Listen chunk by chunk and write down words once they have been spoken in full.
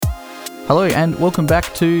Hello and welcome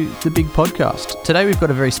back to The Big Podcast. Today we've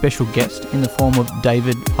got a very special guest in the form of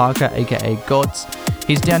David Parker, aka Gods.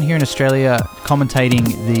 He's down here in Australia commentating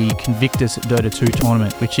the Convictus Dota 2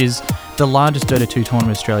 tournament, which is the largest Dota 2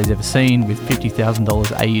 tournament Australia's ever seen, with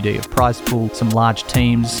 $50,000 AUD of prize pool, some large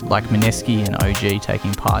teams like Mineski and OG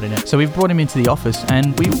taking part in it. So we've brought him into the office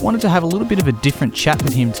and we wanted to have a little bit of a different chat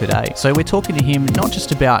with him today. So we're talking to him not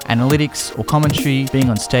just about analytics or commentary, being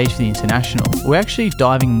on stage for the International. We're actually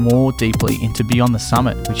diving more deeply into Beyond the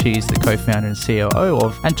Summit, which he is the co-founder and COO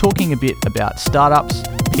of, and talking a bit about startups,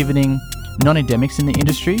 pivoting, non-endemics in the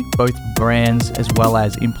industry, both brands as well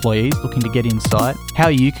as employees looking to get inside, how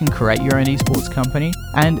you can create your own esports company,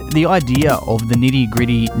 and the idea of the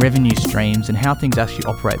nitty-gritty revenue streams and how things actually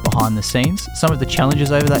operate behind the scenes, some of the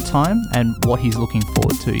challenges over that time, and what he's looking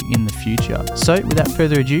forward to in the future. So without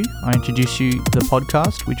further ado, I introduce you to the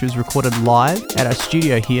podcast, which was recorded live at our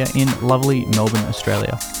studio here in lovely Melbourne,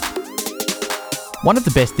 Australia. One of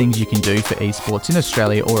the best things you can do for esports in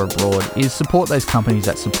Australia or abroad is support those companies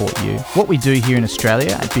that support you. What we do here in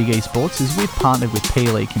Australia at Big Esports is we've partnered with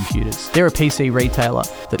PLE Computers. They're a PC retailer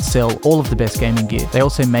that sell all of the best gaming gear. They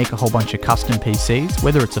also make a whole bunch of custom PCs,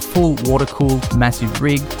 whether it's a full water-cooled massive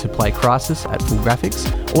rig to play Crysis at full graphics,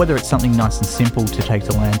 or whether it's something nice and simple to take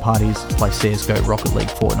to LAN parties, play CSGO, Rocket League,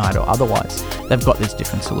 Fortnite or otherwise. They've got these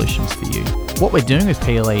different solutions for you. What we're doing with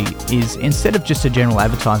PLE is, instead of just a general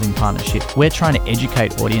advertising partnership, we're trying to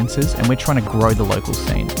educate audiences and we're trying to grow the local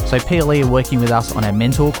scene. So PLE are working with us on our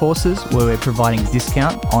mentor courses, where we're providing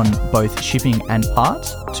discount on both shipping and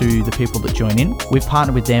parts to the people that join in. We've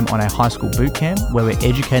partnered with them on our high school boot camp, where we're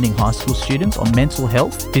educating high school students on mental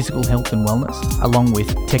health, physical health and wellness, along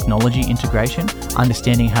with technology integration,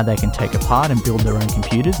 understanding how they can take apart and build their own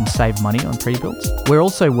computers and save money on pre-builds. We're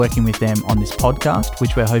also working with them on this podcast,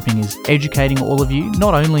 which we're hoping is educating all of you,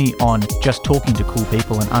 not only on just talking to cool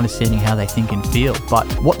people and understanding how they think and feel, but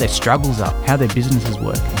what their struggles are, how their businesses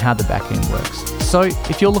work, and how the back end works. So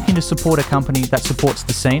if you're looking to support a company that supports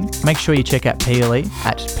the scene, make sure you check out PLE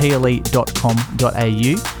at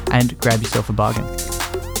ple.com.au and grab yourself a bargain.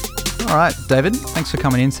 All right, David, thanks for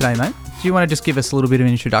coming in today, mate. Do you want to just give us a little bit of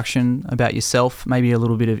an introduction about yourself, maybe a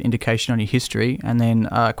little bit of indication on your history, and then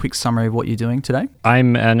a quick summary of what you're doing today?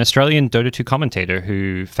 I'm an Australian Dota 2 commentator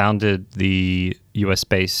who founded the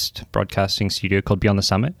US-based broadcasting studio called Beyond the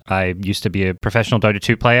Summit. I used to be a professional Dota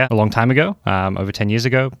 2 player a long time ago, over 10 years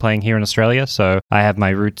ago, playing here in Australia. So I have my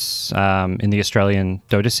roots in the Australian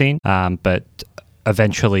Dota scene, but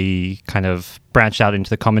eventually kind of branched out into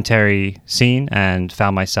the commentary scene and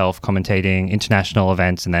found myself commentating international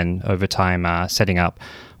events, and then over time setting up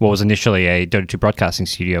what was initially a Dota 2 broadcasting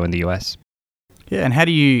studio in the US. Yeah, and how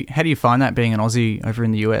do you find that, being an Aussie over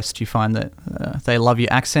in the US? Do you find that they love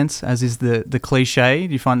your accents, as is the cliche?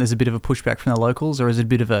 Do you find there's a bit of a pushback from the locals, or is it a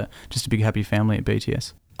bit of just a big happy family at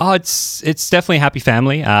BTS? Oh, it's definitely a happy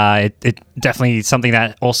family. It definitely something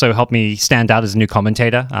that also helped me stand out as a new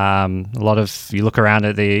commentator. You look around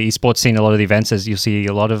at the esports scene, a lot of the events, as you'll see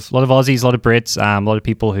a lot of Aussies, a lot of Brits, a lot of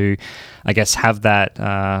people who, I guess, have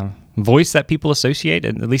that voice that people associate,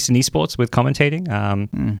 at least in esports, with commentating.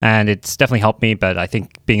 And it's definitely helped me. But I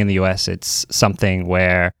think being in the US, it's something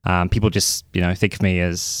where people just think of me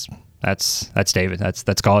as that's David,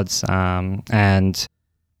 that's Gods, and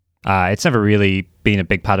it's never really been a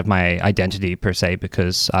big part of my identity per se,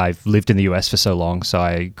 because I've lived in the US for so long. So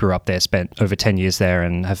I grew up there, spent over 10 years there,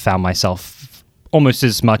 and have found myself almost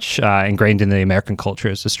as much ingrained in the American culture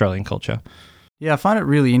as Australian culture. Yeah, I find it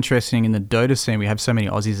really interesting in the Dota scene. We have so many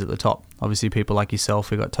Aussies at the top. Obviously, people like yourself.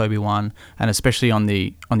 We've got Toby1, and especially on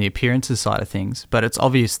the appearances side of things. But it's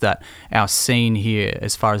obvious that our scene here,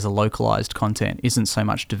 as far as the localized content, isn't so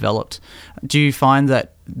much developed. Do you find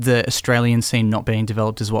that the Australian scene not being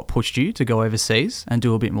developed is what pushed you to go overseas and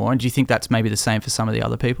do a bit more? And do you think that's maybe the same for some of the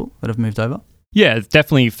other people that have moved over? Yeah,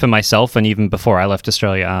 definitely for myself, and even before I left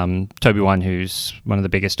Australia, Toby1, who's one of the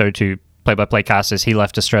biggest Dota 2 play-by-play casters, he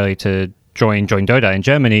left Australia to join Dota in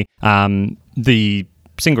Germany. The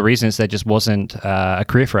single reason is there just wasn't a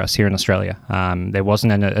career for us here in Australia. There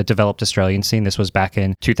wasn't a developed Australian scene. This was back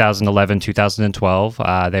in 2011,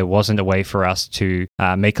 2012. There wasn't a way for us to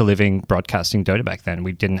make a living broadcasting Dota back then.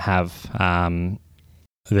 We didn't have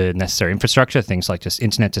the necessary infrastructure, things like just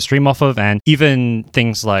internet to stream off of, and even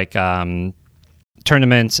things like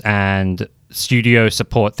tournaments and studio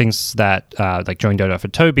support, things that like Join Dota for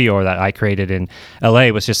Toby or that I created in LA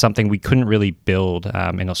was just something we couldn't really build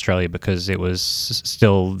in Australia because it was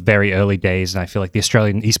still very early days. And I feel like the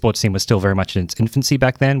Australian esports scene was still very much in its infancy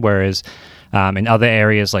back then, whereas in other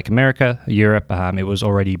areas like America, Europe, it was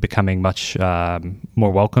already becoming much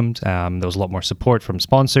more welcomed. There was a lot more support from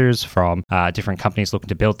sponsors, from different companies looking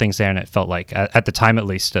to build things there. And it felt like, at the time at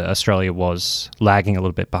least, Australia was lagging a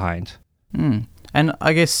little bit behind. And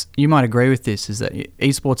I guess you might agree with this, is that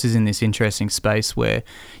esports is in this interesting space where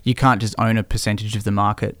you can't just own a percentage of the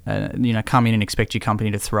market, come in and expect your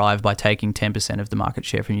company to thrive by taking 10% of the market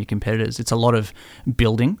share from your competitors. It's a lot of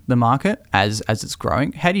building the market as it's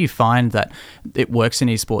growing. How do you find that it works in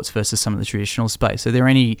esports versus some of the traditional space? Are there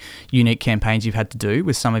any unique campaigns you've had to do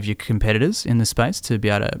with some of your competitors in the space to be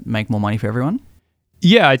able to make more money for everyone?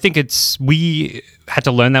 Yeah, I think we had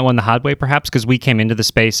to learn that one the hard way, perhaps, because we came into the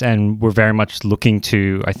space and we're very much looking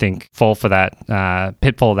to, I think, fall for that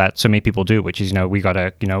pitfall that so many people do, which is, we got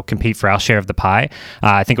to, compete for our share of the pie.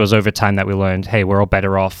 I think it was over time that we learned, hey, we're all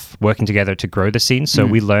better off working together to grow the scene. So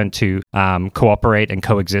we learned to cooperate and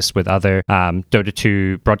coexist with other Dota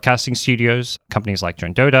 2 broadcasting studios, companies like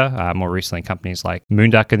Join Dota, more recently companies like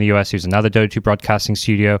Moonduck in the US, who's another Dota 2 broadcasting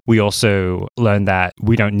studio. We also learned that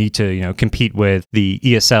we don't need to, compete with the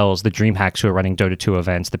ESLs, the DreamHacks who are running Dota 2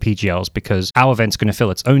 events, the PGLs, because our event's going to fill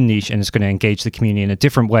its own niche and it's going to engage the community in a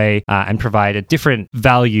different way and provide a different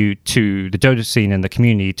value to the Dota scene and the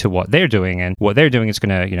community to what they're doing. And what they're doing is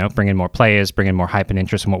going to, bring in more players, bring in more hype and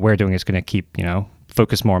interest. And what we're doing is going to keep,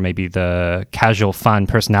 focus more maybe the casual, fun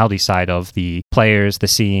personality side of the players, the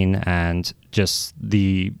scene, and just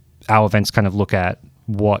our events kind of look at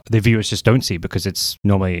what the viewers just don't see because it's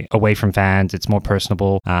normally away from fans, it's more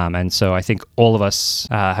personable. And so I think all of us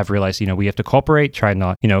have realized, we have to cooperate, try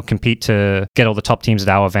not, compete to get all the top teams at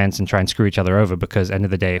our events and try and screw each other over because at the end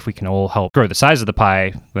of the day, if we can all help grow the size of the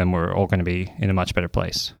pie, then we're all going to be in a much better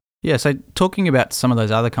place. Yeah, so talking about some of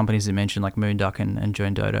those other companies you mentioned, like Moonduck and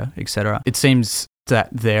Join Dota, etc., it seems that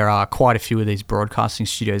there are quite a few of these broadcasting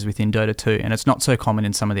studios within Dota 2, and it's not so common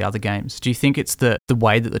in some of the other games. Do you think it's the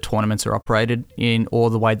way that the tournaments are operated in,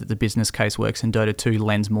 or the way that the business case works in Dota 2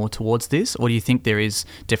 lends more towards this? Or do you think there is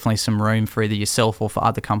definitely some room for either yourself or for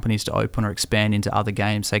other companies to open or expand into other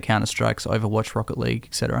games, say Counter-Strike, Overwatch, Rocket League,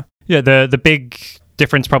 etc.? Yeah, the big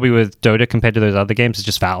difference probably with Dota compared to those other games is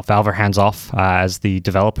just Valve. Valve are hands-off as the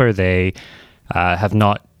developer. They have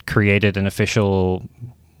not created an official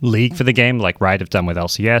league for the game like Riot have done with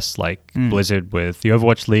LCS, like Blizzard with the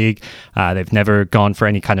Overwatch League. They've never gone for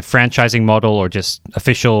any kind of franchising model or just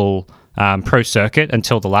official pro circuit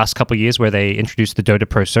until the last couple of years where they introduced the Dota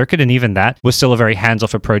Pro Circuit. And even that was still a very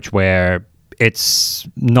hands-off approach where it's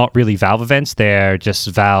not really Valve events. They're just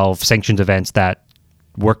Valve sanctioned events that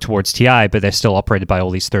work towards TI, but they're still operated by all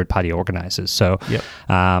these third-party organizers. So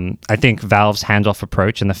I think Valve's hands-off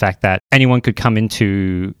approach and the fact that anyone could come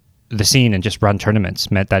into the scene and just run tournaments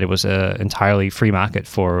meant that it was an entirely free market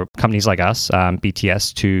for companies like us,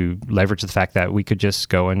 BTS, to leverage the fact that we could just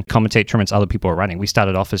go and commentate tournaments other people are running. We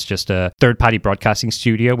started off as just a third-party broadcasting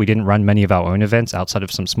studio. We didn't run many of our own events outside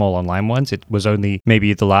of some small online ones. It was only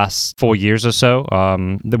maybe the last 4 years or so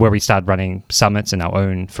where we started running summits and our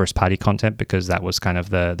own first-party content, because that was kind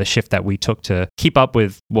of the shift that we took to keep up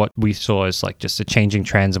with what we saw as like just the changing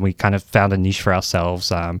trends. And we kind of found a niche for ourselves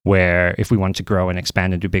where if we wanted to grow and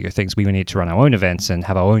expand and do bigger things, we would need to run our own events and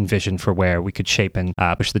have our own vision for where we could shape and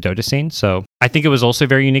push the Dota scene. So I think it was also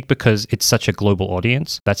very unique because it's such a global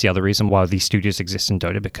audience. That's the other reason why these studios exist in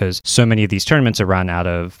Dota, because so many of these tournaments are run out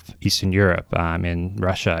of Eastern Europe, in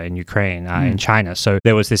Russia, in Ukraine, in China. So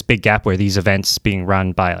there was this big gap where these events being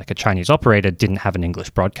run by like a Chinese operator didn't have an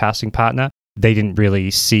English broadcasting partner. They didn't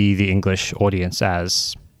really see the English audience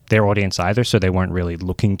as their audience either, so they weren't really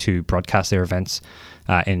looking to broadcast their events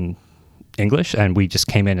in English. And we just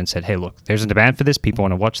came in and said, hey, look, there's a demand for this. People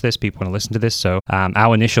want to watch this. People want to listen to this. So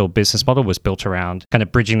our initial business model was built around kind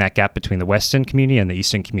of bridging that gap between the Western community and the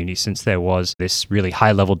Eastern community, since there was this really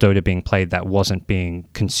high level Dota being played that wasn't being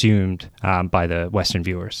consumed by the Western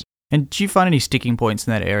viewers. And do you find any sticking points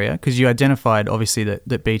in that area? Because you identified, obviously, that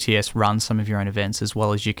BTS runs some of your own events, as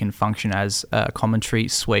well as you can function as a commentary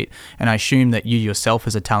suite. And I assume that you yourself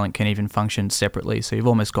as a talent can even function separately. So you've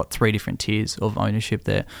almost got 3 different tiers of ownership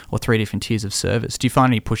there, or 3 different tiers of service. Do you find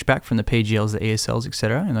any pushback from the PGLs, the ESLs,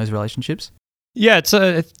 etc., in those relationships? Yeah, it's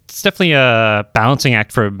definitely a balancing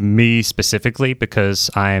act for me specifically, because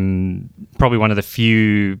I'm probably one of the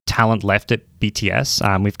few talent left at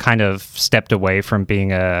BTS. We've kind of stepped away from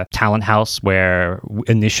being a talent house where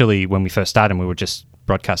initially when we first started, we were just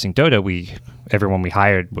broadcasting Dota. Everyone we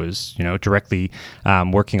hired was directly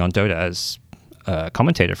working on Dota as a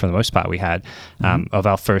commentator for the most part. We had of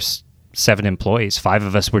our first 7 employees, 5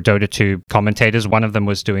 of us were Dota 2 commentators. One of them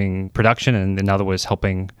was doing production and another was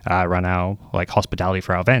helping run our hospitality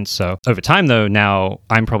for our events. So over time though, now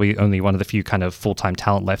I'm probably only one of the few kind of full-time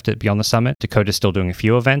talent left at Beyond the Summit. Dakota's still doing a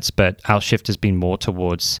few events, but our shift has been more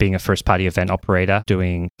towards being a first-party event operator,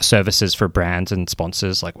 doing services for brands and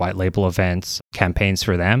sponsors like white label events, campaigns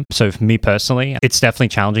for them. So for me personally, it's definitely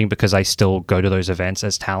challenging because I still go to those events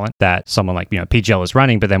as talent that someone like, PGL is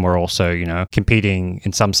running, but then we're also, competing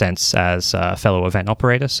in some sense as a fellow event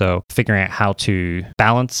operator. So figuring out how to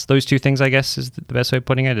balance those two things, I guess, is the best way of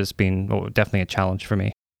putting it, has been definitely a challenge for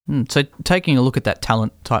me. So taking a look at that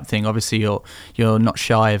talent type thing, obviously you're not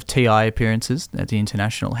shy of TI appearances at the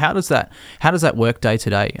International. How does that work day to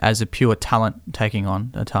day as a pure talent taking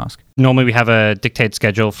on a task? Normally we have a dictated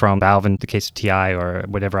schedule from Valve in the case of TI or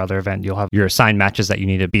whatever other event. You'll have your assigned matches that you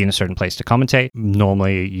need to be in a certain place to commentate.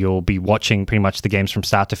 Normally you'll be watching pretty much the games from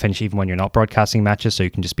start to finish, even when you're not broadcasting matches, so you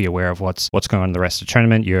can just be aware of what's going on in the rest of the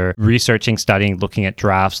tournament. You're researching, studying, looking at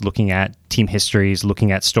drafts, looking at team histories,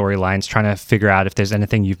 looking at storylines, trying to figure out if there's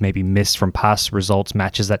anything you've maybe missed from past results,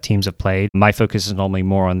 matches that teams have played. My focus is normally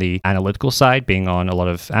more on the analytical side, being on a lot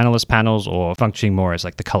of analyst panels or functioning more as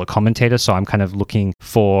the color commentator. So I'm kind of looking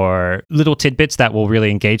for little tidbits that will really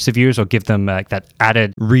engage the viewers or give them that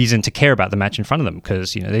added reason to care about the match in front of them,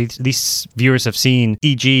 because these viewers have seen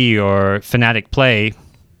EG or Fnatic play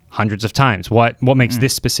hundreds of times. What makes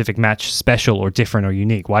this specific match special or different or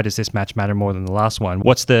unique? Why does this match matter more than the last one?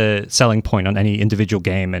 What's the selling point on any individual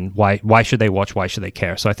game, and why should they watch? Why should they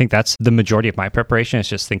care? So I think that's the majority of my preparation, is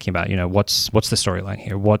just thinking about what's the storyline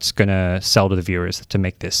here? What's gonna sell to the viewers to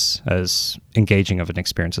make this as engaging of an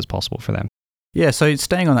experience as possible for them? Yeah, so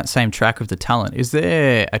staying on that same track of the talent, is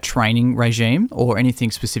there a training regime or anything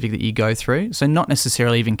specific that you go through? So not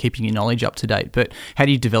necessarily even keeping your knowledge up to date, but how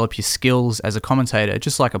do you develop your skills as a commentator,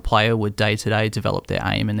 just like a player would day to day develop their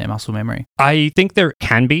aim and their muscle memory? I think there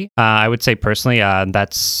can be. I would say personally,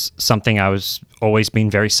 that's something I was always been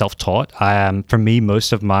very self-taught. For me,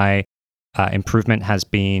 most of my improvement has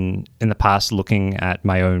been in the past looking at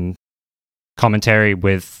my own commentary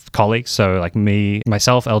with colleagues. So like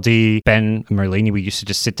myself, LD, Ben, Merlini, we used to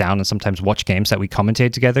just sit down and sometimes watch games that we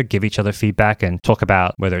commentate together, give each other feedback and talk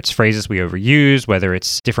about whether it's phrases we overuse, whether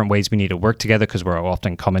it's different ways we need to work together, because we're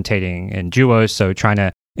often commentating in duos. So trying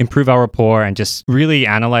to improve our rapport and just really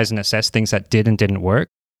analyze and assess things that did and didn't work.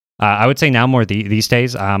 I would say now more these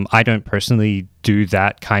days, I don't personally do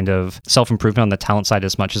that kind of self-improvement on the talent side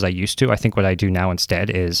as much as I used to. I think what I do now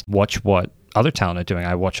instead is watch what other talent are doing.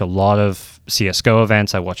 I watch a lot of CSGO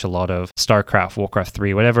events. I watch a lot of StarCraft, Warcraft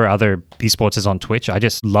 3, whatever other esports is on Twitch. I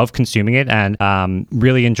just love consuming it and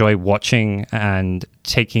really enjoy watching and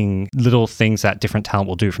taking little things that different talent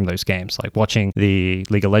will do from those games. Like watching the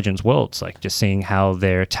League of Legends Worlds, like just seeing how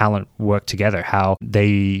their talent work together, how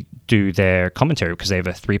they do their commentary, because they have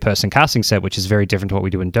a 3-person casting set, which is very different to what we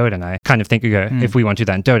do in Dota. And I kind of think, if we want to do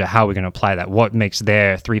that in Dota, how are we going to apply that? What makes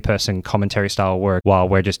their 3-person commentary style work while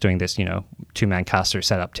we're just doing this, 2-man caster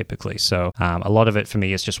setup typically? So a lot of it for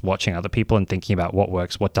me is just watching other people and thinking about what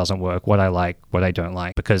works, what doesn't work, what I like, what I don't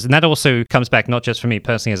like. And that also comes back not just for me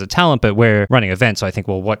personally as a talent, but we're running events. So I think,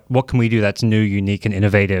 well, what can we do that's new, unique, and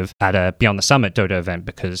innovative at a Beyond the Summit Dota event?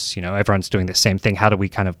 Because, everyone's doing the same thing. How do we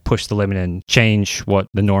kind of push the limit and change what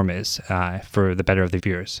the norm is for the better of the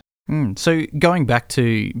viewers? So going back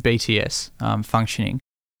to BTS functioning,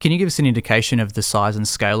 can you give us an indication of the size and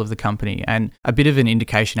scale of the company and a bit of an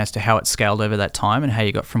indication as to how it scaled over that time and how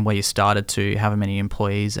you got from where you started to however many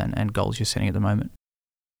employees and goals you're setting at the moment?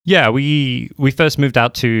 Yeah, we first moved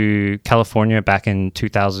out to California back in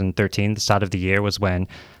 2013. The start of the year was when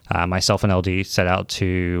myself and LD set out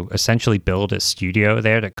to essentially build a studio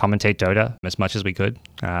there to commentate Dota as much as we could.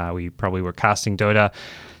 We probably were casting Dota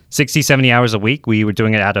 60, 70 hours a week. We were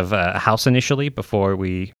doing it out of a house initially before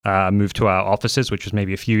we moved to our offices, which was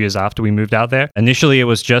maybe a few years after we moved out there. Initially, it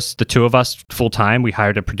was just the two of us full time. We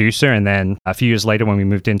hired a producer. And then a few years later, when we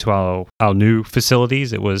moved into our new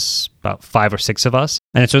facilities, it was about 5 or 6 of us.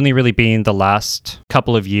 And it's only really been the last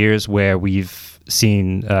couple of years where we've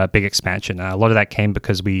seen a big expansion. A lot of that came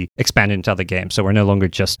because we expanded into other games. So we're no longer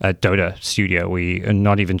just a Dota studio. We are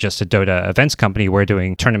not even just a Dota events company. We're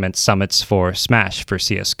doing tournament summits for Smash, for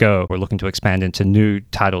CSGO. We're looking to expand into new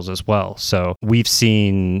titles as well. So we've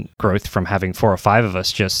seen growth from having 4 or 5 of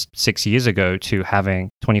us just 6 years ago to having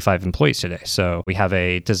 25 employees today. So we have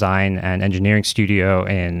a design and engineering studio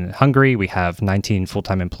in Hungary. We have 19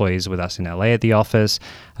 full-time employees with us in LA at the office.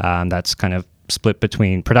 That's kind of split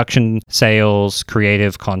between production, sales,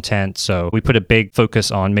 creative content. So we put a big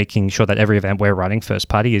focus on making sure that every event we're running first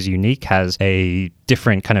party is unique, has a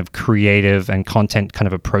different kind of creative and content kind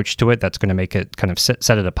of approach to it that's going to make it kind of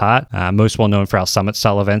set it apart. Most well known for our summit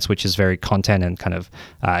style events, which is very content and kind of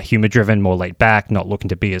humor driven, more laid back, not looking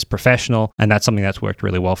to be as professional. And that's something that's worked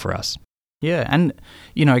really well for us. Yeah, and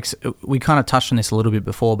we kind of touched on this a little bit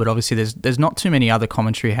before, but obviously there's not too many other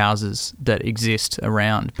commentary houses that exist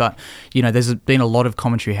around. But there's been a lot of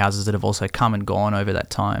commentary houses that have also come and gone over that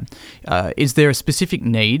time. Is there a specific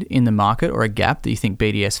need in the market or a gap that you think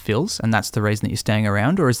BDS fills, and that's the reason that you're staying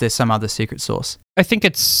around, or is there some other secret sauce? I think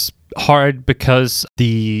it's hard because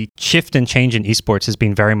the shift and change in esports has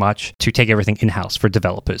been very much to take everything in-house for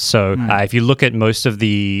developers. So if you look at most of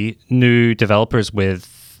the new developers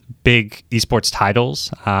with big esports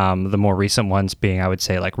titles, the more recent ones being, I would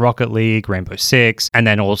say, like Rocket League, Rainbow Six, and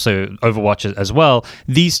then also Overwatch as well.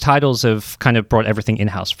 These titles have kind of brought everything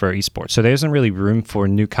in-house for esports. So there isn't really room for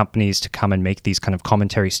new companies to come and make these kind of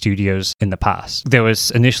commentary studios in the past. There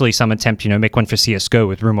was initially some attempt, make one for CSGO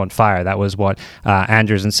with Room on Fire. That was what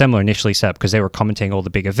Anders and Semler initially set up because they were commentating all the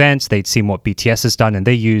big events. They'd seen what BTS has done, and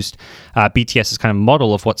they used BTS as kind of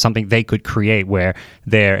model of what something they could create, where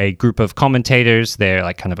they're a group of commentators, they're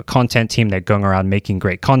like kind of a content team, they're going around making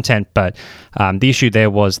great content, but the issue there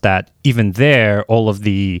was that even there, all of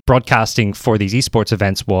the broadcasting for these esports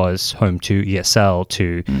events was home to ESL,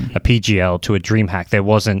 to a PGL, to a DreamHack. There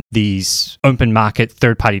wasn't these open market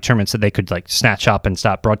third-party tournaments that they could like snatch up and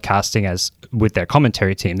start broadcasting as with their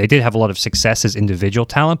commentary team. They did have a lot of success as individual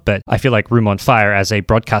talent, but I feel like Room on Fire as a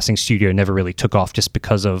broadcasting studio never really took off just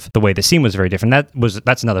because of the way the scene was very different.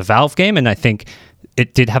 That's another Valve game, and I think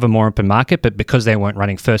it did have a more open market, but because they weren't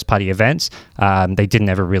running first-party events, they didn't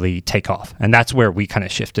ever really take off. And that's where we kind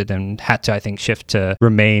of shifted and had to, I think, shift to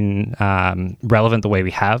remain relevant the way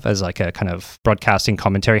we have as like a kind of broadcasting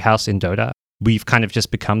commentary house in Dota. We've kind of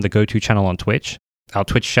just become the go-to channel on Twitch. Our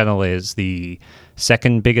Twitch channel is the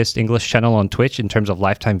second biggest English channel on Twitch in terms of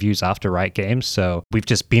lifetime views after Riot Games. So we've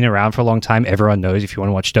just been around for a long time. Everyone knows if you want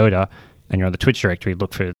to watch Dota and you're on the Twitch directory,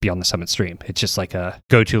 look for Beyond the Summit stream. It's just like a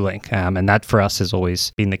go-to link. And that for us has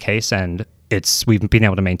always been the case. And we've been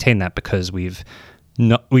able to maintain that because we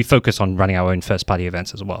focus on running our own first-party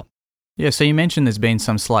events as well. Yeah, so you mentioned there's been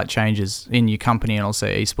some slight changes in your company and also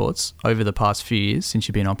esports over the past few years since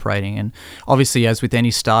you've been operating. And obviously, as with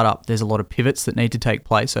any startup, there's a lot of pivots that need to take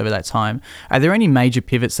place over that time. Are there any major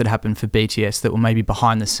pivots that happened for BTS that were maybe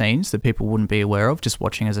behind the scenes that people wouldn't be aware of just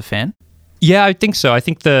watching as a fan? Yeah, I think so. I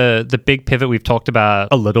think the big pivot we've talked about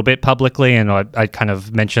a little bit publicly, and I kind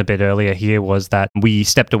of mentioned a bit earlier here, was that we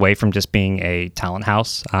stepped away from just being a talent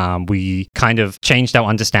house. We kind of changed our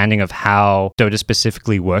understanding of how Dota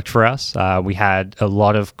specifically worked for us. We had a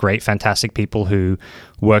lot of great, fantastic people who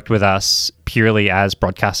worked with us purely as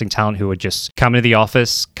broadcasting talent who would just come into the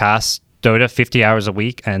office, cast Dota 50 hours a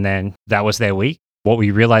week, and then that was their week. What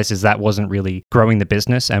we realized is that wasn't really growing the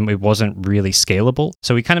business and it wasn't really scalable.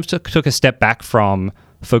 So we kind of took a step back from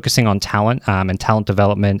focusing on talent and talent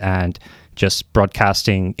development and just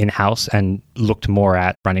broadcasting in-house and looked more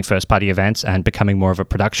at running first-party events and becoming more of a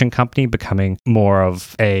production company, becoming more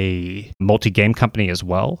of a multi-game company as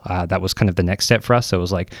well. That was kind of the next step for us. So it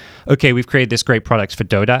was like, okay, we've created this great product for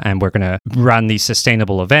Dota and we're going to run these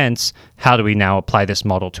sustainable events. How do we now apply this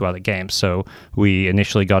model to other games? So we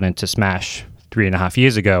initially got into Smash 3.5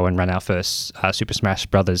 years ago and ran our first Super Smash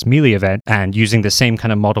Bros. Melee event, and using the same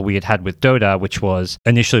kind of model we had with Dota, which was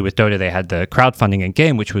initially with Dota, they had the crowdfunding in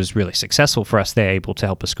game, which was really successful for us. They're able to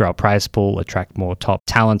help us grow our prize pool, attract more top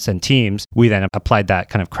talents and teams. We then applied that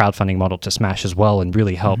kind of crowdfunding model to Smash as well and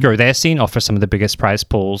really helped grow their scene, offer some of the biggest prize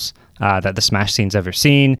pools that the Smash scene's ever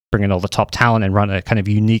seen, bring in all the top talent and run a kind of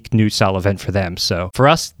unique new style event for them. So for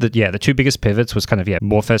us, the two biggest pivots was kind of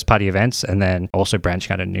more first party events and then also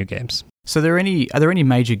branching out into new games. So are there any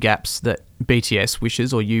major gaps that BTS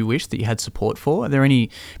wishes or you wish that you had support for? Are there any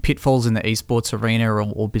pitfalls in the esports arena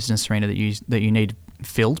or business arena that you need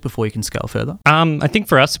filled before you can scale further? I think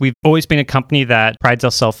for us, we've always been a company that prides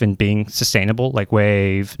ourselves in being sustainable. Like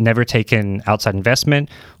we've never taken outside investment.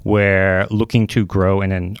 We're looking to grow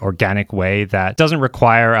in an organic way that doesn't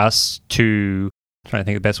require us to, I'm trying to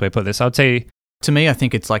think of the best way to put this. I would say, to me, I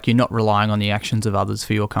think it's like you're not relying on the actions of others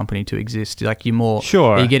for your company to exist. Like you're more,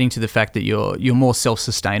 sure. You're getting to the fact that you're more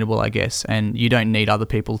self-sustainable, I guess, and you don't need other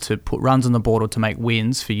people to put runs on the board or to make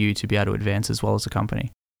wins for you to be able to advance as well as a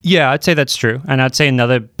company. Yeah, I'd say that's true. And I'd say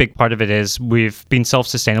another big part of it is we've been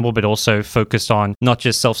self-sustainable, but also focused on not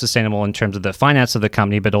just self-sustainable in terms of the finance of the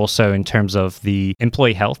company, but also in terms of the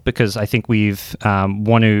employee health, because I think we've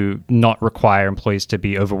want to not require employees to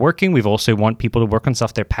be overworking. We've also want people to work on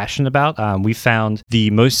stuff they're passionate about. We found the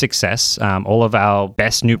most success, all of our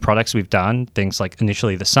best new products we've done, things like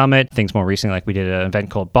initially the Summit, things more recently like we did an event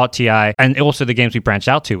called Bot TI, and also the games we branched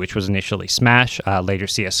out to, which was initially Smash, later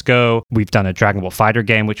CSGO. We've done a Dragon Ball Fighter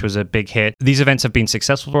game, which was a big hit. These events have been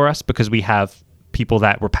successful for us because we have people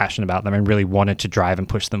that were passionate about them and really wanted to drive and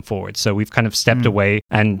push them forward. So we've kind of stepped away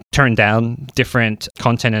and turned down different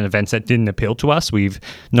content and events that didn't appeal to us. We've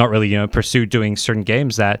not really, pursued doing certain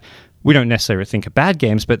games that we don't necessarily think are bad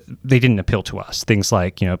games, but they didn't appeal to us. Things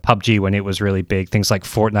like, PUBG when it was really big, things like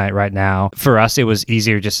Fortnite right now. For us, it was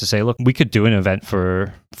easier just to say, look, we could do an event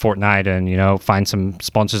for Fortnite and, find some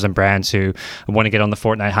sponsors and brands who want to get on the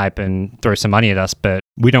Fortnite hype and throw some money at us, but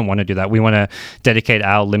we don't want to do that. We want to dedicate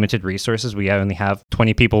our limited resources. We only have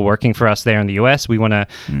 20 people working for us there in the US. We want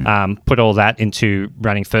to put all that into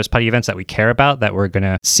running first-party events that we care about, that we're going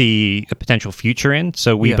to see a potential future in.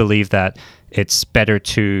 So we believe that it's better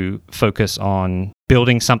to focus on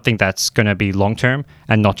building something that's going to be long-term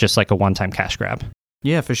and not just like a one-time cash grab.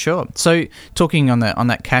 Yeah, for sure. So talking on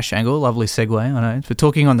that cash angle, lovely segue, I know. But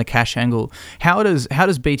talking on the cash angle, how does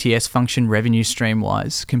BTS function revenue stream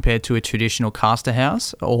wise compared to a traditional caster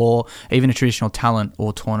house or even a traditional talent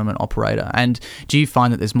or tournament operator? And do you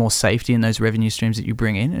find that there's more safety in those revenue streams that you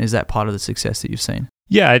bring in? And is that part of the success that you've seen?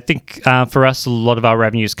 Yeah, I think for us, a lot of our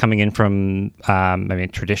revenue is coming in from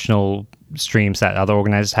traditional streams that other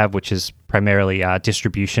organizers have, which is primarily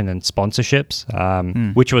distribution and sponsorships,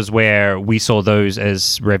 which was where we saw those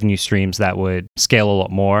as revenue streams that would scale a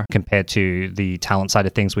lot more compared to the talent side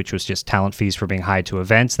of things, which was just talent fees for being hired to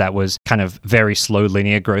events. That was kind of very slow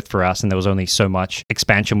linear growth for us, and there was only so much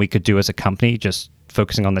expansion we could do as a company, just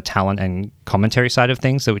focusing on the talent and commentary side of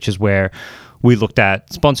things, which is where we looked at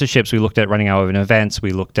sponsorships, we looked at running our own events,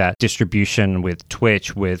 we looked at distribution with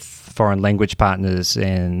Twitch, with foreign language partners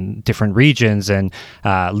in different regions and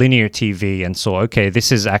linear TV, and saw, okay,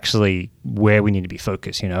 this is actually where we need to be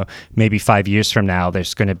focused. Maybe 5 years from now,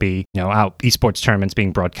 there's going to be, our esports tournaments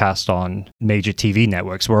being broadcast on major TV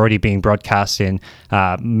networks. We're already being broadcast in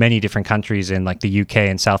many different countries in like the UK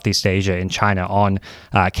and Southeast Asia, in China on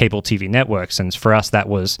cable TV networks. And for us, that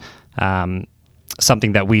was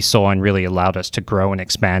something that we saw and really allowed us to grow and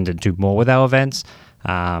expand and do more with our events.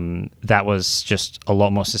 That was just a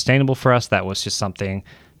lot more sustainable for us. That was just something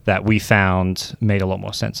that we found made a lot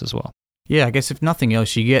more sense as well. Yeah, I guess if nothing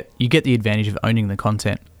else, you get the advantage of owning the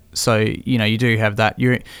content. So, you do have that.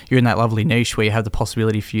 You're in that lovely niche where you have the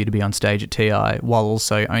possibility for you to be on stage at TI while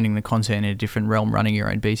also owning the content in a different realm, running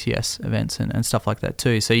your own BTS events and stuff like that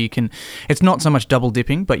too. So it's not so much double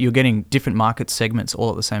dipping, but you're getting different market segments all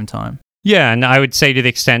at the same time. Yeah, and I would say to the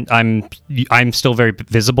extent I'm still very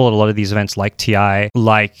visible at a lot of these events like TI,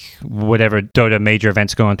 like whatever Dota major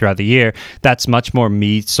events going on throughout the year, that's much more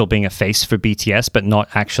me still being a face for BTS, but not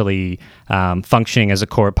actually functioning as a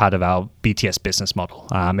core part of our BTS business model.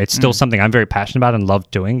 It's still something I'm very passionate about and love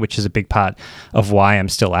doing, which is a big part of why I'm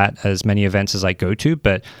still at as many events as I go to,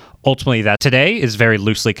 but ultimately that today is very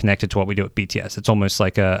loosely connected to what we do at BTS. It's almost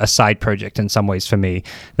like a side project in some ways for me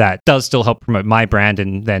that does still help promote my brand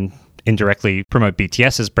and then indirectly promote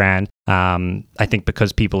BTS's brand. I think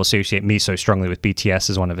because people associate me so strongly with BTS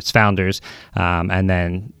as one of its founders, and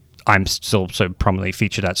then I'm still so prominently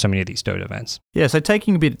featured at so many of these Dota events. Yeah, so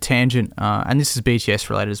taking a bit of tangent, and this is BTS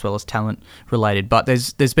related as well as talent related, but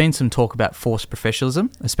there's been some talk about forced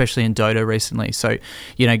professionalism, especially in Dota recently. So,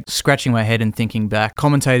 scratching my head and thinking back,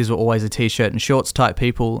 commentators were always a t-shirt and shorts type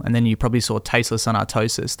people, and then you probably saw Tasteless on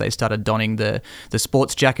Artosis. They started donning the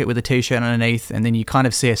sports jacket with a t-shirt underneath, and then you kind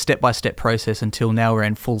of see a step-by-step process until now we're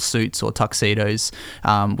in full suits or tuxedos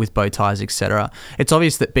with bow ties, etc. It's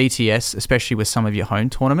obvious that BTS, especially with some of your home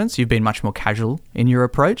tournaments, you've been much more casual in your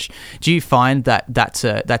approach. Do you find that that's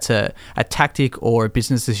a tactic or a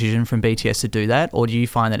business decision from BTS to do that, or do you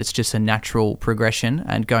find that it's just a natural progression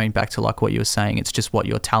and going back to like what you were saying, it's just what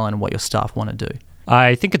your talent and what your staff want to do?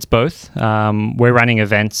 I think it's both. We're running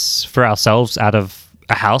events for ourselves out of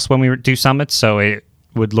a house when we do summits, so it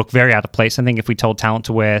would look very out of place, I think, if we told talent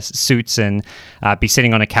to wear suits and be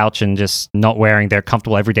sitting on a couch and just not wearing their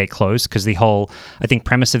comfortable everyday clothes, because the whole, I think,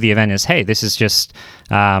 premise of the event is, hey, this is just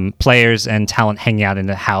players and talent hanging out in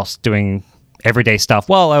the house doing everyday stuff.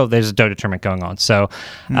 Well, there's a Dota tournament going on. So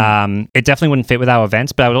it definitely wouldn't fit with our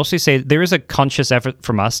events. But I would also say there is a conscious effort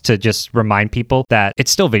from us to just remind people that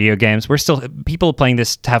it's still video games. People are playing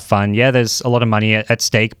this to have fun. Yeah, there's a lot of money at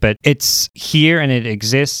stake, but it's here and it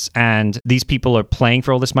exists. And these people are playing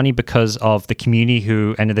for all this money because of the community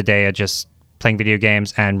who, end of the day, are just playing video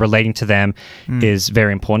games, and relating to them is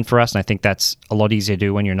very important for us. And I think that's a lot easier to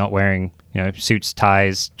do when you're not wearing, suits,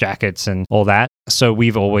 ties, jackets, and all that. So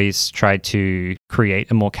we've always tried to create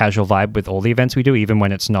a more casual vibe with all the events we do, even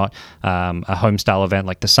when it's not a home style event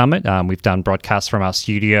like the Summit. We've done broadcasts from our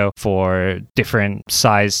studio for different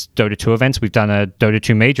size Dota 2 events. We've done a Dota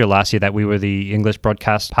 2 major last year that we were the English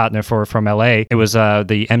broadcast partner for from LA. It was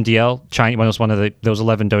the MDL China. When it was there was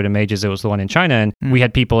 11 Dota majors. It was the one in China, and we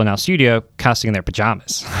had people in our studio casting in their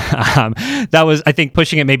pajamas. That was, I think,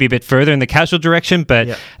 pushing it maybe a bit further in the casual direction,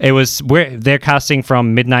 but it was they're casting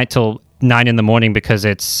from midnight till 9 a.m. because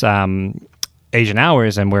it's Asian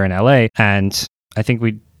hours and we're in LA. And I think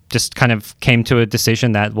we just kind of came to a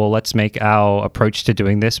decision that, well, let's make our approach to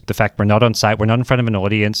doing this, the fact we're not on site, we're not in front of an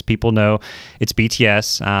audience, people know it's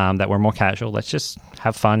BTS, that we're more casual. Let's just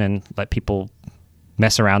have fun and let people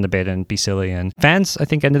mess around a bit and be silly. And fans, I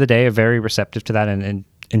think, end of the day, are very receptive to that and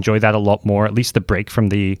enjoy that a lot more, at least the break from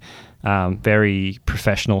the very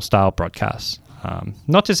professional style broadcasts.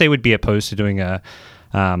 Not to say we'd be opposed to doing a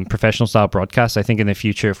professional style broadcast. I think in the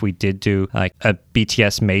future, if we did do like a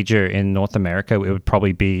BTS major in North America, it would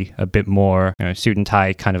probably be a bit more suit and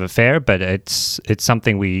tie kind of affair, but it's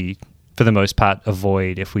something we, for the most part,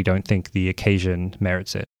 avoid if we don't think the occasion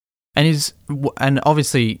merits it. And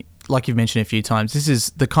obviously, like you've mentioned a few times, this is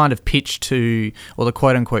the kind of pitch to, or the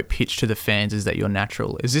quote-unquote pitch to the fans, is that you're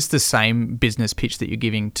natural. Is this the same business pitch that you're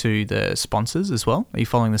giving to the sponsors as well? Are you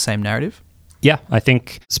following the same narrative? Yeah, I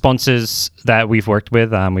think sponsors that we've worked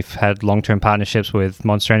with, we've had long-term partnerships with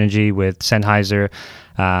Monster Energy, with Sennheiser,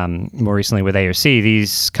 more recently with AOC.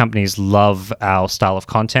 These companies love our style of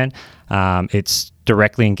content. It's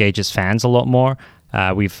directly engages fans a lot more.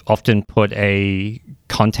 We've often put a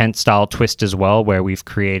content style twist as well, where we've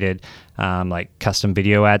created like custom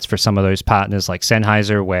video ads for some of those partners like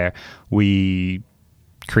Sennheiser, where we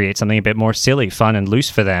create something a bit more silly, fun, and loose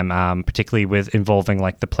for them, particularly with involving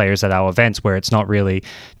like the players at our events, where it's not really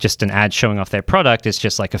just an ad showing off their product. It's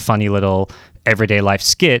just like a funny little everyday life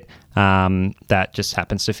skit that just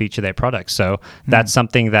happens to feature their product. So that's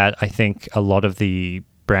something that I think a lot of the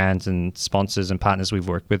brands and sponsors and partners we've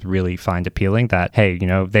worked with really find appealing, that, hey,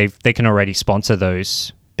 they can already sponsor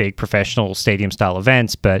those big professional stadium style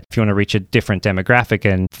events, but if you want to reach a different demographic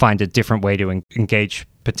and find a different way to engage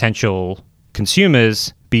potential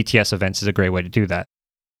consumers, BTS events is a great way to do that.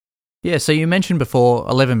 Yeah, so you mentioned before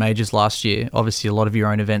 11 majors last year, obviously a lot of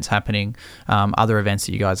your own events happening, other events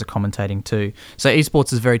that you guys are commentating too. So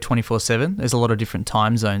esports is very 24/7. There's a lot of different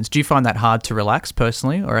time zones. Do you find that hard to relax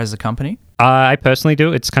personally or as a company? I personally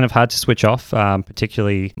do. It's kind of hard to switch off,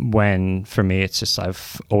 particularly when, for me, it's just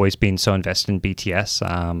I've always been so invested in BTS.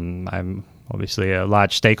 I'm obviously a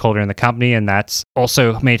large stakeholder in the company, and that's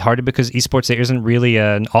also made harder because esports, there isn't really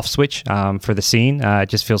an off switch for the scene. It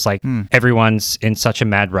just feels like everyone's in such a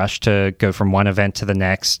mad rush to go from one event to the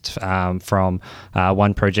next, from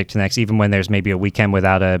one project to the next. Even when there's maybe a weekend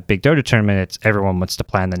without a big Dota tournament, everyone wants to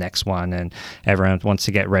plan the next one, and everyone wants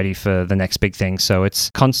to get ready for the next big thing. So it's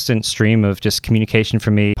constant stream of just communication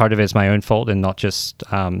for me. Part of it is my own fault and not just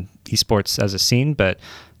esports as a scene, but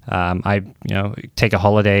I take a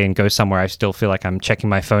holiday and go somewhere, I still feel like I'm checking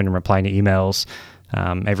my phone and replying to emails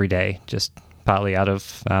every day, just partly out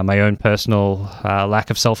of my own personal lack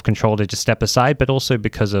of self-control to just step aside, but also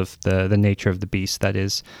because of the nature of the beast that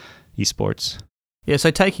is esports. Yeah,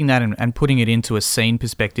 so taking that and putting it into a scene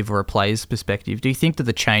perspective or a player's perspective, do you think that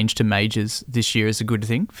the change to majors this year is a good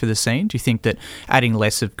thing for the scene? Do you think that adding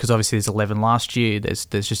less of, because obviously there's 11 last year, there's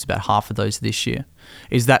just about half of those this year.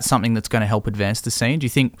 Is that something that's going to help advance the scene? Do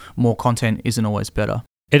you think more content isn't always better?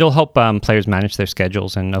 It'll help players manage their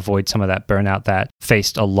schedules and avoid some of that burnout that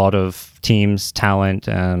faced a lot of teams, talent,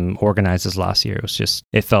 organizers last year.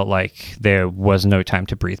 It felt like there was no time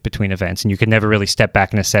to breathe between events, and you could never really step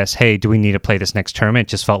back and assess, hey, do we need to play this next tournament?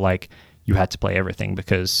 It just felt like you had to play everything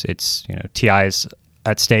because it's, TI's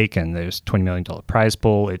at stake and there's $20 million prize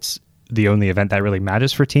pool. It's the only event that really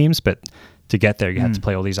matters for teams, but to get there, you had to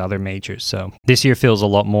play all these other majors. So this year feels a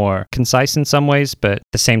lot more concise in some ways, but at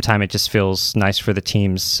the same time, it just feels nice for the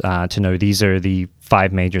teams to know these are the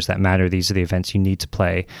 5 majors that matter. These are the events you need to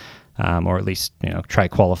play. or at least try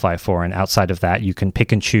qualify for. And outside of that, you can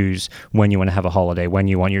pick and choose when you want to have a holiday, when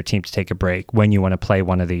you want your team to take a break, when you want to play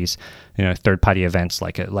one of these third-party events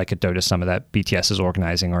like a Dota Summer that BTS is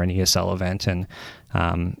organizing, or an ESL event. And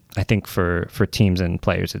I think for teams and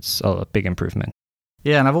players, it's a big improvement.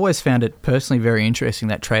 Yeah, and I've always found it personally very interesting,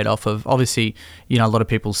 that trade-off of, obviously, a lot of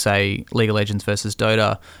people say League of Legends versus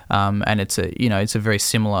Dota, and it's a very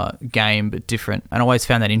similar game but different. And I always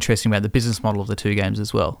found that interesting about the business model of the two games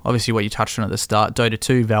as well. Obviously, what you touched on at the start, Dota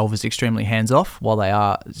 2, Valve is extremely hands-off, while they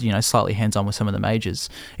are slightly hands-on with some of the majors.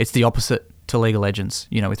 It's the opposite to League of Legends,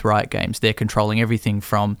 with Riot Games. They're controlling everything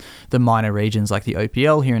from the minor regions like the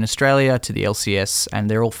OPL here in Australia to the LCS, and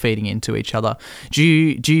they're all feeding into each other. Do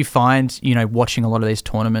you find, watching a lot of these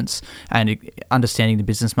tournaments and understanding the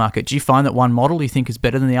business market, do you find that one model you think is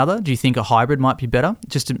better than the other? Do you think a hybrid might be better?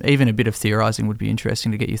 Just even a bit of theorizing would be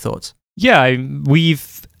interesting to get your thoughts. Yeah,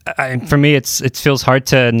 for me, it feels hard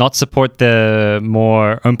to not support the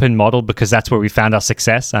more open model, because that's where we found our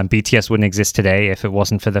success. BTS wouldn't exist today if it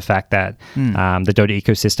wasn't for the fact that the Dota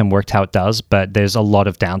ecosystem worked how it does. But there's a lot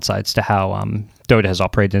of downsides to how Dota has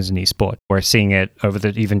operated as an esport. We're seeing it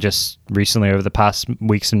even just recently over the past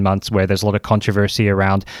weeks and months, where there's a lot of controversy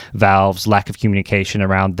around Valve's lack of communication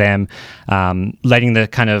around them, letting the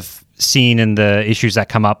kind of scene and the issues that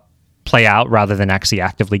come up play out rather than actually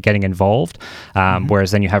actively getting involved. Whereas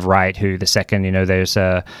then you have Riot, who the second, there's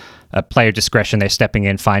a player discretion, they're stepping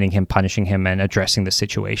in, finding him, punishing him, and addressing the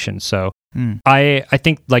situation. So I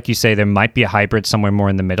think, like you say, there might be a hybrid somewhere more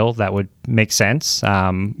in the middle that would make sense,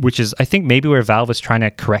 which is, I think, maybe where Valve is trying to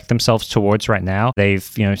correct themselves towards right now. They've,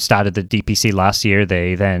 started the DPC last year.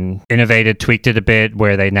 They then innovated, tweaked it a bit,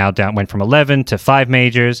 where they now went from 11 to 5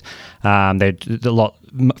 majors. They're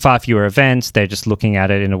far fewer events. They're just looking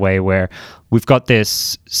at it in a way where we've got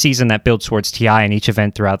this season that builds towards TI, and each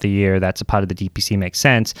event throughout the year that's a part of the DPC makes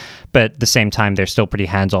sense. But at the same time, they're still pretty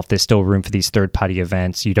hands-off. There's still room for these third-party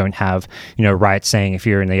events. You don't have, Riot saying if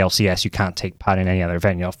you're in the LCS, you can't take part in any other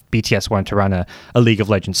event. If BTS wanted to run a League of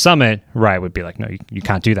Legends Summit, Riot would be like, no, you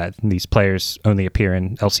can't do that. These players only appear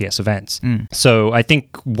in LCS events. So I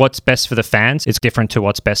think what's best for the fans is different to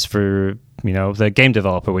what's best for the game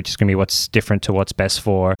developer, which is going to be what's different to what's best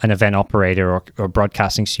for an event operator or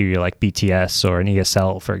broadcasting studio like BTS or an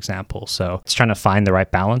ESL, for example. So it's trying to find the right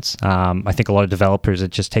balance. I think a lot of developers are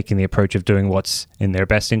just taking the approach of doing what's in their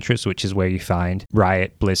best interest, which is where you find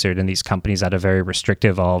Riot, Blizzard, and these companies that are very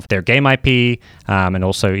restrictive of their game IP, and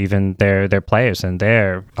also even their players and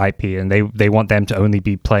their IP, and they want them to only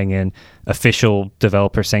be playing in official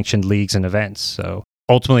developer sanctioned leagues and events. So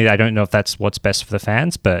ultimately, I don't know if that's what's best for the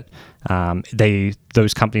fans, but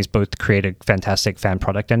those companies both create a fantastic fan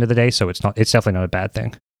product end of the day, so it's definitely not a bad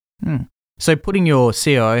thing. So putting your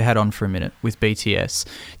COO hat on for a minute with BTS,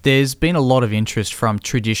 there's been a lot of interest from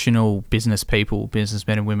traditional business people,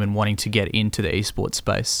 businessmen and women wanting to get into the esports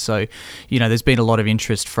space. So, there's been a lot of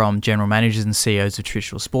interest from general managers and CEOs of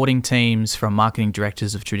traditional sporting teams, from marketing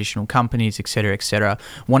directors of traditional companies, et cetera,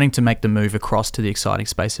 wanting to make the move across to the exciting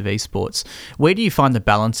space of esports. Where do you find the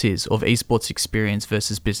balance is of esports experience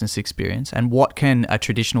versus business experience? And what can a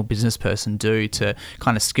traditional business person do to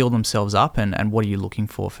kind of skill themselves up? And what are you looking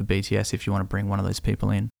for BTS if you want to bring one of those people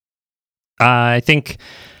in? I think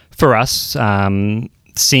for us,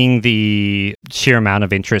 seeing the sheer amount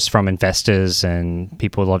of interest from investors and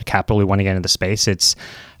people with a lot of capital who want to get into the space, it's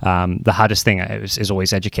the hardest thing is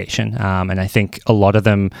always education. And I think a lot of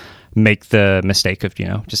them make the mistake of,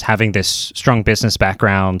 just having this strong business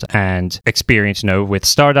background and experience, with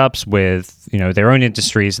startups, with, their own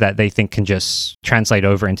industries that they think can just translate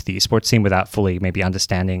over into the esports scene without fully maybe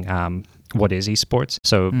understanding what is esports.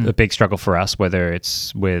 So a big struggle for us, whether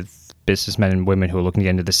it's with businessmen and women who are looking to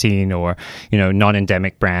get into the scene or,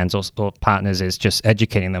 non-endemic brands or partners, is just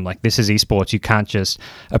educating them. Like, this is esports. You can't just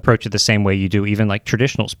approach it the same way you do even like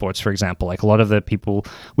traditional sports, for example. Like, a lot of the people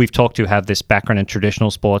we've talked to have this background in traditional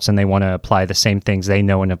sports and they want to apply the same things they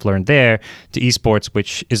know and have learned there to esports,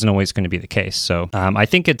 which isn't always going to be the case. So I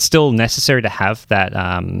think it's still necessary to have that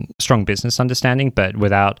strong business understanding, but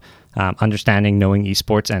without understanding, knowing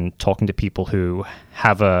esports and talking to people who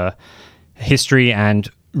have a history and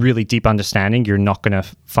really deep understanding, you're not going to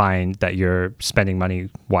find that you're spending money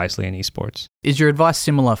wisely in esports. Is your advice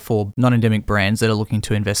similar for non-endemic brands that are looking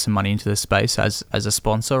to invest some money into the space as a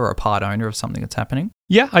sponsor or a part owner of something that's happening?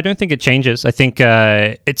 Yeah, I don't think it changes. I think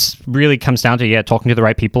it's really comes down to, talking to the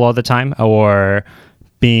right people all the time, or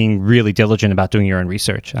being really diligent about doing your own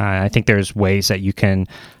research. I think there's ways that you can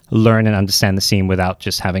learn and understand the scene without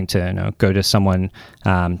just having to go to someone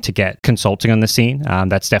to get consulting on the scene.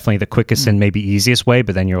 That's definitely the quickest and maybe easiest way,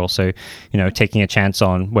 but then you're also taking a chance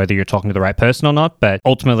on whether you're talking to the right person or not. But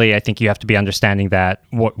ultimately, I think you have to be understanding that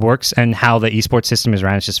what works and how the esports system is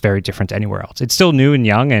ran is just very different anywhere else. It's still new and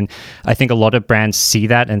young, and I think a lot of brands see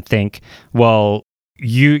that and think, well,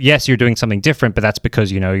 you're doing something different, but that's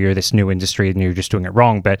because you're this new industry and you're just doing it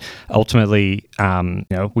wrong. But ultimately,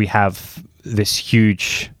 we have this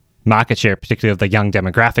huge market share, particularly of the young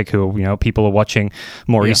demographic, who people are watching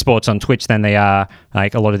more esports on Twitch than they are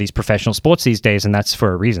like a lot of these professional sports these days, and that's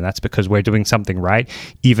for a reason. That's because we're doing something right,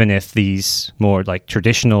 even if these more like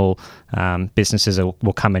traditional businesses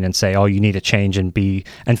will come in and say, oh, you need to change and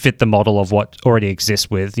fit the model of what already exists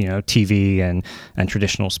with TV and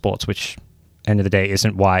traditional sports, which end of the day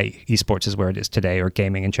isn't why esports is where it is today, or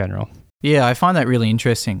gaming in general. Yeah, I find that really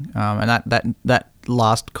interesting, and that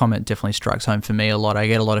last comment definitely strikes home for me a lot. I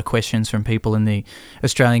get a lot of questions from people in the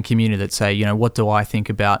Australian community that say, what do I think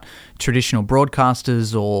about traditional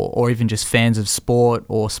broadcasters or even just fans of sport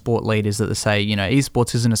or sport leaders that say,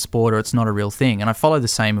 esports isn't a sport or it's not a real thing. And I follow the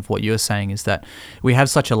same of what you're saying, is that we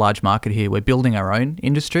have such a large market here. We're building our own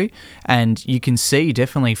industry, and you can see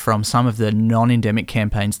definitely from some of the non-endemic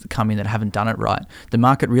campaigns that come in that haven't done it right, the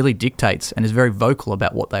market really dictates and is very vocal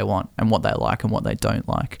about what they want and what they like and what they don't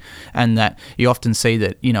like. And that you often see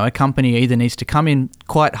that, a company either needs to come in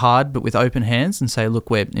quite hard but with open hands and say, look,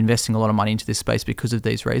 we're investing a lot of money into this space because of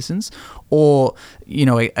these reasons, or,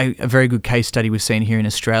 a very good case study we've seen here in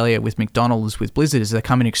Australia with McDonald's, with Blizzard, is they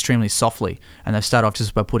come in extremely softly and they start off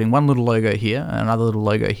just by putting one little logo here and another little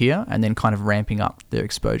logo here, and then kind of ramping up their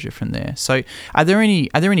exposure from there. So are there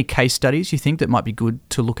any case studies you think that might be good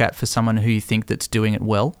to look at for someone who you think that's doing it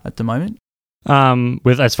well at the moment?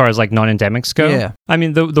 With as far as like non-endemics go, yeah. I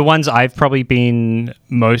mean the ones I've probably been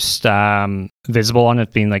most visible on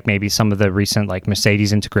have been like maybe some of the recent like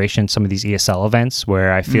Mercedes integration, some of these ESL events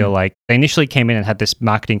where I feel like they initially came in and had this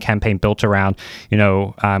marketing campaign built around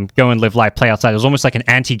go and live life, play outside. It was almost like an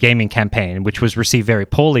anti-gaming campaign, which was received very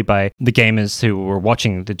poorly by the gamers who were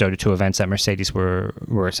watching the Dota 2 events that Mercedes were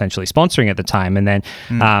essentially sponsoring at the time. And then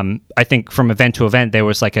I think from event to event there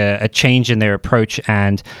was like a change in their approach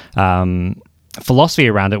and philosophy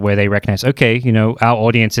around it, where they recognize, okay, our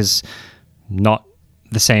audience is not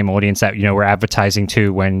the same audience that we're advertising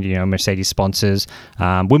to when Mercedes sponsors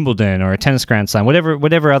Wimbledon or a tennis Grand Slam,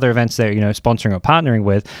 whatever other events they're sponsoring or partnering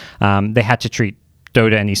with. They had to treat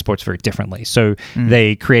Dota and esports very differently. So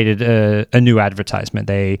they created a new advertisement.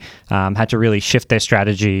 They had to really shift their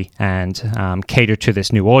strategy and cater to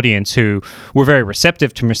this new audience who were very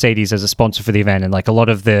receptive to Mercedes as a sponsor for the event. And like a lot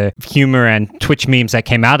of the humor and Twitch memes that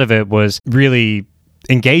came out of it was really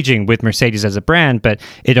engaging with Mercedes as a brand, but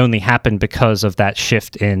it only happened because of that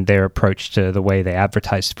shift in their approach to the way they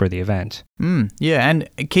advertised for the event. Yeah, and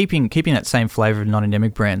keeping that same flavor of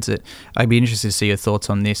non-endemic brands, I'd be interested to see your thoughts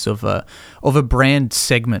on this of a brand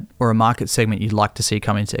segment or a market segment you'd like to see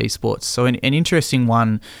come into esports. So an interesting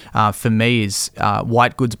one for me is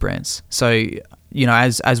white goods brands. So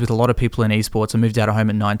as with a lot of people in esports, I moved out of home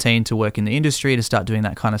at 19 to work in the industry, to start doing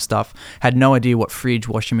that kind of stuff. Had no idea what fridge,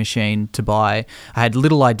 washing machine to buy. I had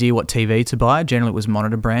little idea what TV to buy. Generally, it was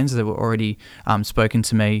monitor brands that were already spoken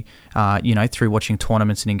to me, through watching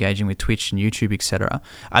tournaments and engaging with Twitch and YouTube, etc.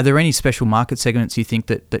 Are there any special market segments you think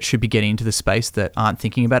that should be getting into the space that aren't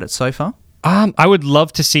thinking about it so far? I would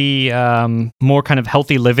love to see more kind of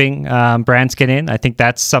healthy living brands get in. I think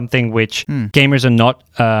that's something which gamers are not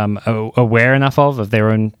aware enough of their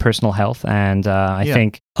own personal health. And I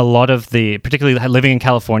think a lot of particularly living in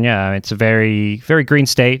California, it's a very, very green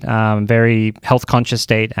state, very health conscious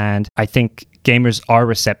state. And I think gamers are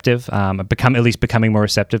receptive, becoming more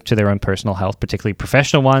receptive to their own personal health, particularly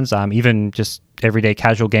professional ones. Even just everyday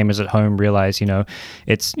casual gamers at home realize,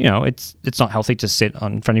 it's not healthy to sit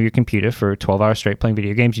in front of your computer for 12 hours straight playing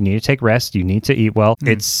video games. You need to take rest. You need to eat well.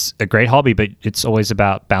 It's a great hobby, but it's always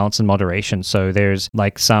about balance and moderation. So there's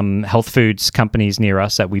like some health foods companies near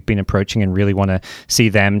us that we've been approaching and really want to see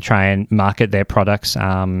them try and market their products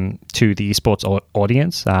to the esports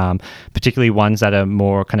audience, particularly ones that are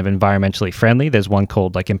more kind of environmentally friendly. There's one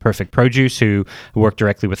called like Imperfect Produce who work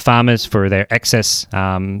directly with farmers for their excess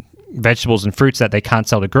vegetables and fruits that they can't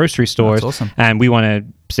sell to grocery stores. That's awesome. And we want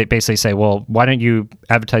to basically say, well, why don't you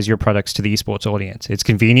advertise your products to the esports audience? It's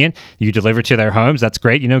convenient. You deliver to their homes. That's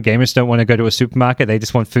great. Gamers don't want to go to a supermarket. They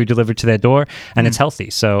just want food delivered to their door, and it's healthy.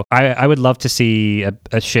 So I would love to see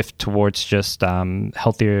a shift towards just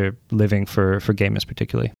healthier living for gamers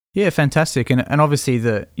particularly. Yeah, fantastic. And obviously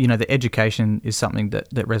the education is something that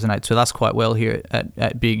resonates with us quite well here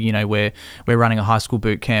at Big. We're running a high school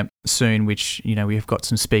boot camp soon, which, we've got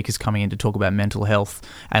some speakers coming in to talk about mental health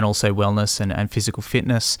and also wellness and physical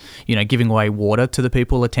fitness, giving away water to the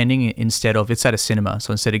people attending instead of, it's at a cinema.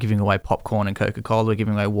 So instead of giving away popcorn and Coca-Cola, we're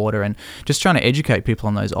giving away water and just trying to educate people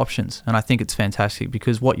on those options. And I think it's fantastic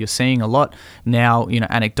because what you're seeing a lot now,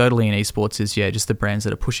 anecdotally in esports is, just the brands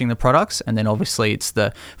that are pushing the products. And then obviously it's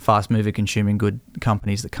the fast mover consuming good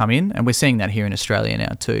companies that come in, and we're seeing that here in Australia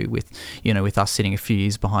now too with us sitting a few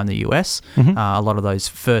years behind the US. A lot of those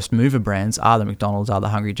first mover brands are the McDonald's, are the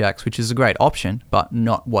Hungry Jacks, which is a great option but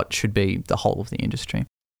not what should be the whole of the industry.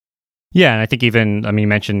 Yeah, and I think even, you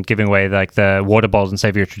mentioned giving away like the water bottles instead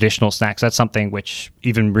of your traditional snacks. That's something which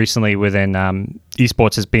even recently within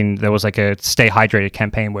esports there was like a stay hydrated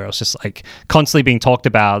campaign where it was just like constantly being talked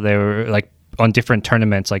about. They were like on different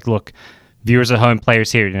tournaments, like, look, viewers at home,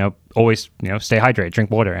 players here, always, stay hydrated, drink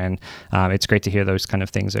water. And it's great to hear those kind of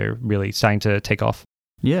things are really starting to take off.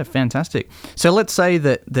 Yeah, fantastic. So let's say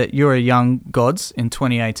that you're a young Gods in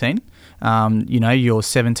 2018. You're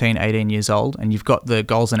 17, 18 years old, and you've got the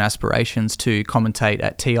goals and aspirations to commentate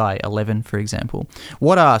at TI 11, for example.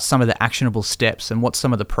 What are some of the actionable steps, and what's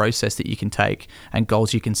some of the process that you can take and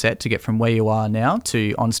goals you can set to get from where you are now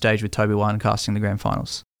to on stage with Toby Wine casting the grand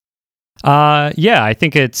finals? I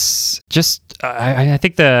think it's just, I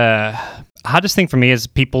think the hardest thing for me is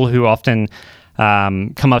people who often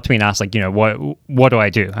come up to me and ask, like, what do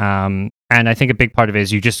I do? And I think a big part of it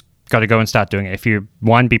is you just got to go and start doing it. If you,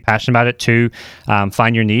 one, be passionate about it, two,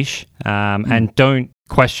 find your niche, and don't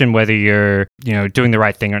question whether you're doing the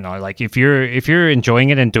right thing or not. Like if you're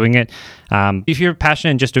enjoying it and doing it, if you're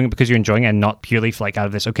passionate and just doing it because you're enjoying it and not purely like out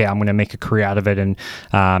of this, okay, I'm going to make a career out of it and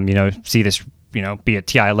see this, be at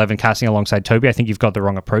TI 11 casting alongside Toby, I think you've got the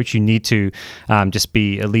wrong approach. You need to just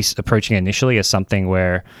be at least approaching it initially as something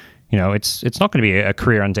where it's not going to be a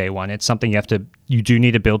career on day one. It's something you do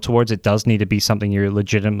need to build towards. It does need to be something you're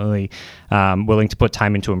legitimately willing to put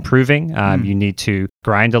time into improving. You need to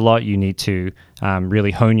grind a lot. You need to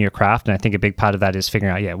really hone your craft. And I think a big part of that is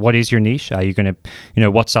figuring out, what is your niche? Are you going to,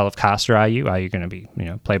 what style of caster are you? Are you going to be,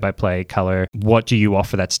 play-by-play, color? What do you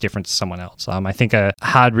offer that's different to someone else? I think a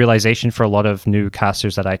hard realization for a lot of new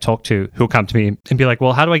casters that I talk to who'll come to me and be like,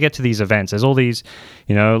 well, how do I get to these events? There's all these,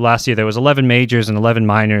 last year there was 11 majors and 11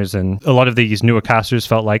 minors, and a lot of these newer casters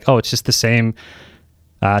felt like, oh, it's just the same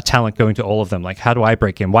talent going to all of them. Like, how do I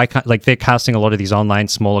break in? Why can't, like, they're casting a lot of these online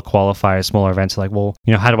smaller qualifiers, smaller events, like, well,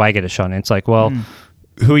 how do I get a shot? And it's like, well,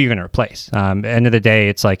 who are you going to replace? End of the day,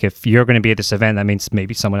 it's like, if you're going to be at this event, that means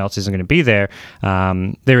maybe someone else isn't going to be there.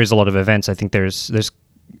 There is a lot of events. I think there's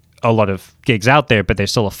a lot of gigs out there, but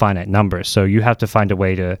there's still a finite number. So you have to find a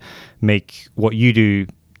way to make what you do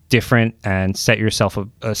different and set yourself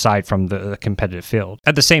aside from the competitive field.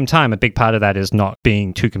 At the same time, a big part of that is not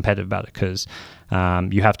being too competitive about it, because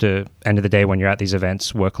you have to, end of the day, when you're at these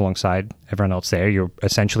events, work alongside everyone else there. You're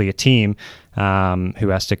essentially a team who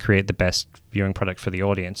has to create the best viewing product for the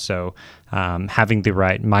audience. So having the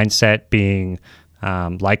right mindset, being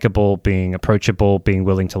likable, being approachable, being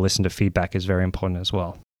willing to listen to feedback is very important as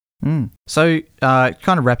well. So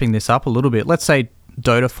kind of wrapping this up a little bit, let's say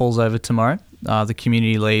Dota falls over tomorrow. The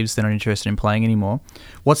community leaves, they're not interested in playing anymore.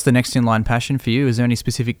 What's the next in-line passion for you? Is there any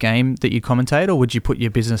specific game that you commentate, or would you put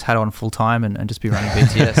your business hat on full-time and just be running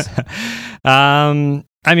BTS?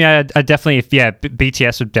 I definitely,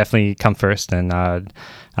 BTS would definitely come first, and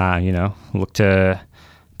look to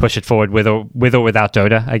push it forward with or without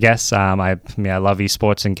Dota, I guess. I love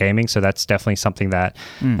esports and gaming, so that's definitely something that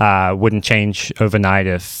wouldn't change overnight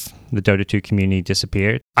if the Dota 2 community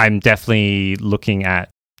disappeared. I'm definitely looking at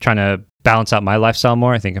trying to balance out my lifestyle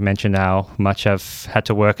more. I think I mentioned how much I've had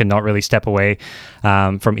to work and not really step away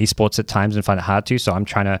from esports at times and find it hard to. So I'm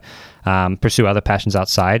trying to pursue other passions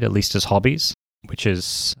outside, at least as hobbies, which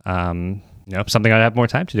is something I'd have more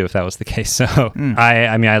time to do if that was the case. So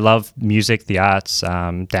I love music, the arts,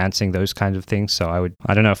 dancing, those kinds of things. So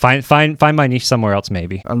I don't know, find my niche somewhere else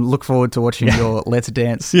maybe. I look forward to watching your Let's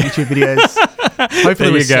Dance YouTube videos.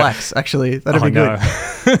 Hopefully with Slacks, actually. That'd be good.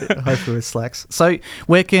 Hopefully with Slacks. So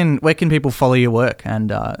where can people follow your work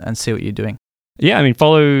and see what you're doing? Yeah,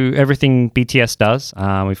 follow everything BTS does.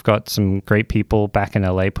 We've got some great people back in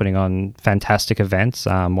LA putting on fantastic events.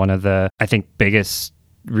 One of the, I think, biggest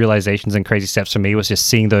realizations and crazy steps for me was just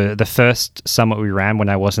seeing the first summit we ran when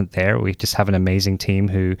I wasn't there. We just have an amazing team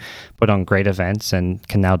who put on great events and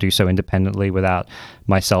can now do so independently without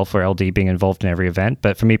myself or LD being involved in every event.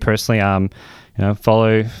 But for me personally,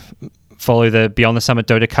 follow follow the Beyond the Summit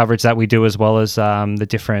Dota coverage that we do, as well as the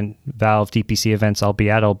different Valve DPC events I'll be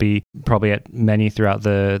at. I'll be probably at many throughout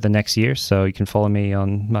the next year. So you can follow me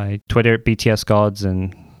on my Twitter at BTS Gods,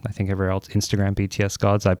 and I think everywhere else, Instagram BTS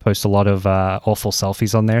Gods. I post a lot of awful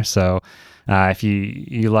selfies on there. So if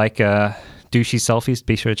you like douchey selfies,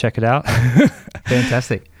 be sure to check it out.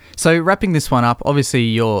 Fantastic. So wrapping this one up, obviously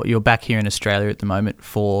you're back here in Australia at the moment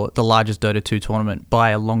for the largest Dota 2 tournament by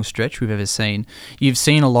a long stretch we've ever seen. You've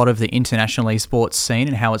seen a lot of the international esports scene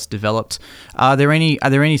and how it's developed. Are there any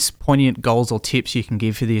poignant goals or tips you can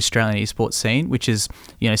give for the Australian esports scene, which is,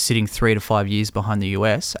 sitting 3 to 5 years behind the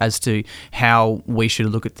US, as to how we should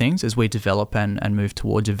look at things as we develop and move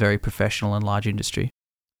towards a very professional and large industry?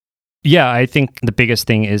 Yeah, I think the biggest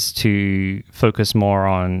thing is to focus more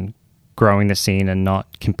on growing the scene and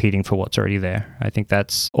not competing for what's already there. I think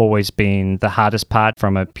that's always been the hardest part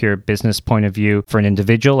from a pure business point of view for an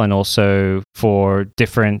individual, and also for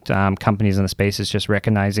different companies in the space, is just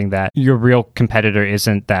recognizing that your real competitor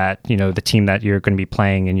isn't that, the team that you're going to be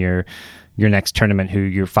playing in your next tournament, who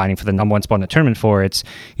you're fighting for the number one spot in the tournament for. It's,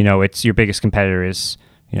 it's your biggest competitor is,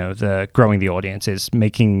 the growing the audience, is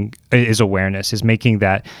awareness, is making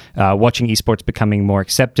that watching esports becoming more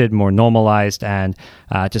accepted, more normalized, and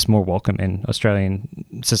just more welcome in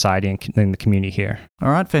Australian society and in the community here.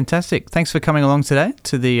 All right, fantastic. Thanks for coming along today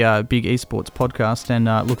to the Big Esports podcast, and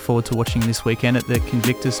look forward to watching this weekend at the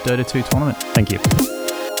Convictus Dota 2 tournament. Thank you.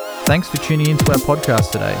 Thanks for tuning into our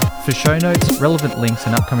podcast today. For show notes, relevant links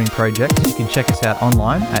and upcoming projects, you can check us out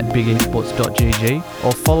online at bigesports.gg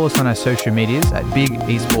or follow us on our social medias at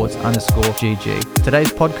bigesports_gg.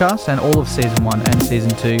 Today's podcast and all of Season 1 and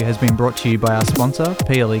Season 2 has been brought to you by our sponsor,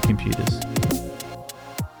 PLE Computers.